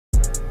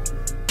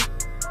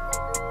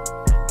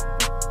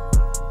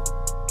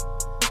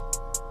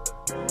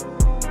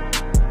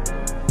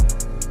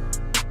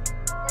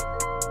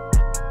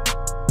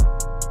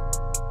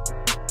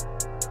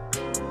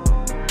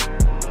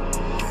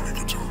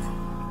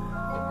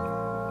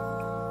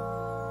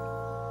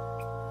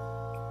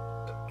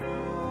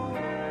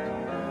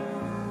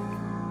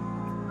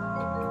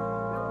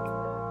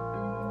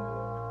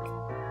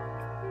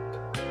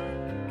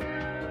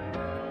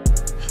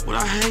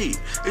I hate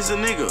is a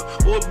nigga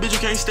or a bitch who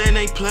can't stay in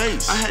they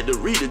place. I had to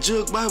read the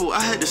Jug Bible,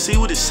 I had to see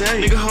what it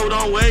say. Nigga, hold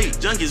on, wait.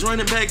 Junkies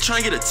running back,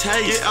 trying to get a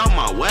taste. Get out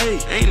my way,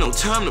 ain't no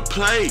time to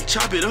play.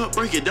 Chop it up,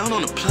 break it down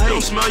on the plate.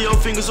 Don't smell your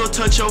fingers or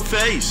touch your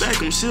face.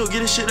 Back 'em still,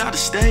 get this shit out of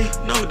state.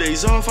 No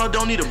days off, I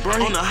don't need a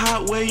break. On the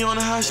highway, on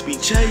a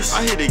high-speed chase.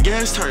 I hit the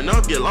gas, turn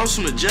up, get lost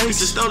from the Jace.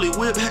 The Stoley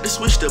whip, had to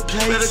switch the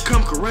place. Better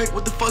come correct,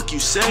 what the fuck you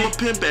say? I'm a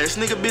pimp ass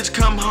nigga, bitch,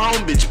 come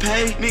home, bitch,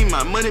 pay. Need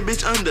my money,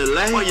 bitch,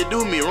 underlay. Why you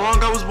do me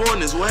wrong, I was born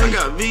this way. I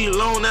got V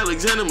Lone,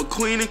 Alexander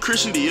McQueen, and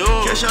Christian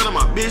Dior. Cash out of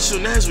my bitch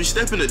soon as we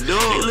step in the door.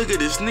 Hey, look at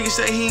this nigga,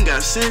 say he ain't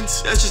got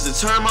sense. That's just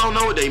a term, I don't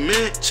know what they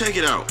meant. Check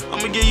it out,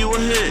 I'ma give you a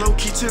hint. Low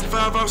key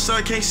 10-5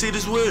 outside, can't see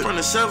this whip. From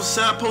the south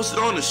side, posted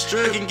on the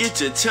strip. I can get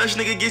your touch,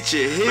 nigga, get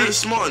your hit. Better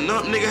smarten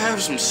up, nigga,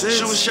 have some sense.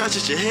 Shoot a shot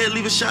at your head,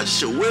 leave a shot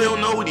at your whip.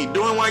 Don't know what he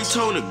doing, why he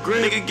towing the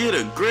grip. Nigga, get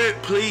a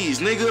grip, please,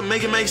 nigga,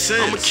 make it make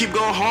sense. I'ma keep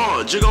going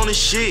hard, jig on this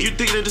shit. You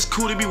think that it's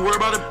cool to be worried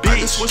about a bitch? I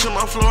can switch on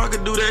my floor, I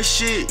can do that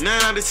shit.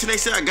 9 out of 10, they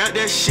say I got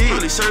that shit.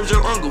 Probably served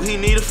your uncle, he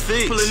need a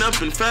fix. Pulling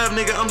up in 5,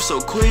 nigga, I'm so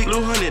quick.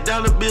 Blue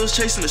 $100 bills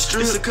chasing the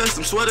street. It's a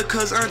custom sweater,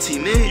 cuz auntie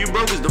knit. You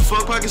broke as the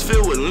fuck, pockets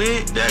filled with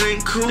lint. That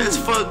ain't cool, that's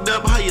fucked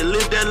up. How you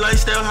live that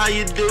lifestyle, how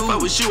you do? If I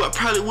was you, I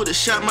probably would've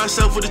shot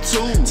myself with a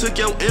tool. Took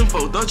your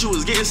info, thought you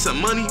was getting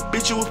some money,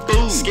 bitch, you a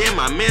fool. Scam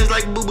my mans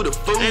like boo-boo the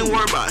fool. Ain't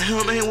worried about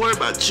him, ain't worried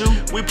about you.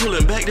 We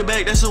pulling back to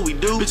back, that's what we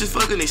do. Bitches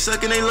fucking, they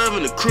sucking, they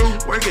loving the crew.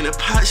 Working the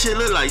pot, shit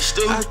look like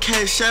stew. I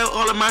cash out,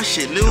 all of my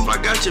shit new. If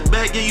I got your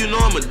back, yeah, you know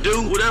I'ma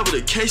do whatever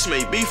the case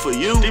may be for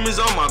you. Demons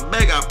on my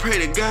back, I pray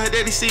to God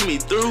that he see me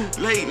through.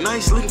 Late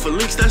nights looking for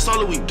licks, that's all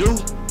that we do.